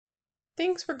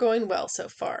Things were going well so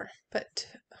far, but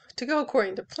to go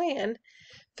according to plan,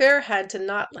 Pharaoh had to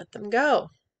not let them go.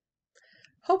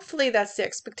 Hopefully that's the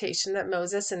expectation that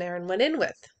Moses and Aaron went in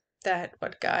with, that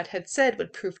what God had said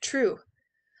would prove true.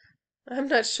 I'm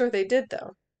not sure they did,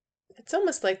 though. It's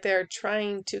almost like they're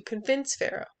trying to convince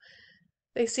Pharaoh.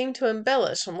 They seem to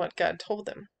embellish on what God told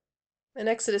them. In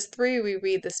Exodus 3, we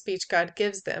read the speech God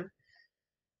gives them.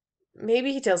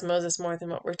 Maybe he tells Moses more than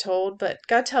what we're told, but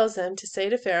God tells them to say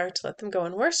to Pharaoh to let them go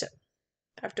and worship.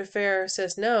 After Pharaoh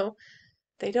says no,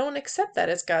 they don't accept that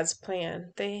as God's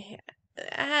plan. They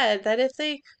add that if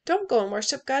they don't go and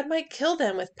worship, God might kill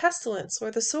them with pestilence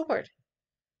or the sword.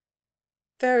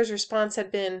 Pharaoh's response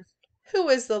had been, "Who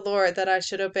is the Lord that I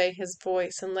should obey his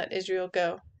voice and let Israel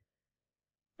go?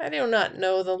 I do not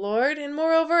know the Lord, and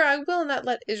moreover I will not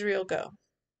let Israel go."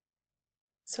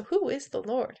 So who is the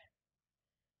Lord?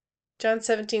 John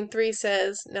 17:3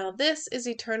 says, "Now this is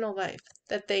eternal life,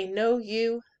 that they know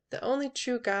you, the only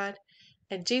true God,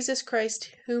 and Jesus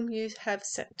Christ whom you have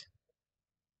sent."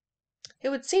 It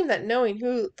would seem that knowing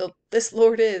who this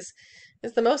Lord is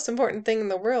the most important thing in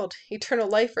the world. Eternal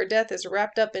life or death is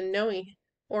wrapped up in knowing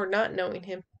or not knowing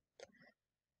him.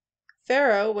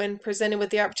 Pharaoh, when presented with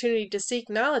the opportunity to seek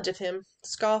knowledge of him,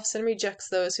 scoffs and rejects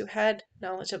those who had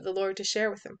knowledge of the Lord to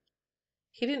share with him.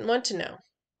 He didn't want to know.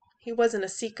 He wasn't a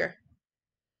seeker.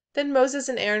 Then Moses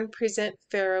and Aaron present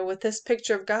Pharaoh with this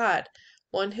picture of God,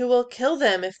 one who will kill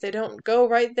them if they don't go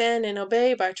right then and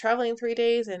obey by traveling 3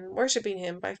 days and worshiping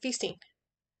him by feasting.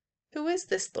 Who is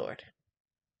this Lord?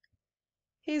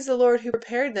 He's the Lord who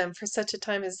prepared them for such a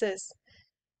time as this.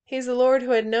 He's the Lord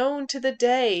who had known to the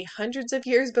day, hundreds of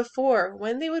years before,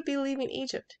 when they would be leaving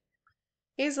Egypt.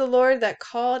 He's the Lord that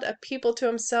called a people to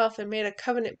himself and made a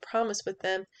covenant promise with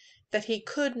them that he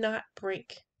could not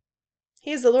break.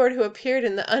 He's the Lord who appeared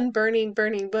in the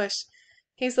burning bush.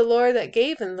 He's the Lord that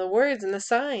gave them the words and the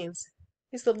signs.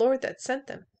 He's the Lord that sent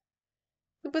them.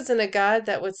 He wasn't a God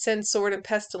that would send sword and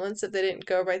pestilence if they didn't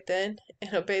go right then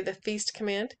and obey the feast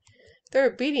command. Their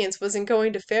obedience was in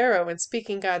going to Pharaoh and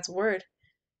speaking God's word,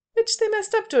 which they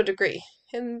messed up to a degree,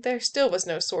 and there still was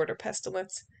no sword or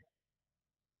pestilence.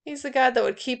 He's the God that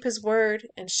would keep his word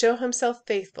and show himself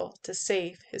faithful to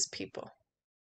save his people.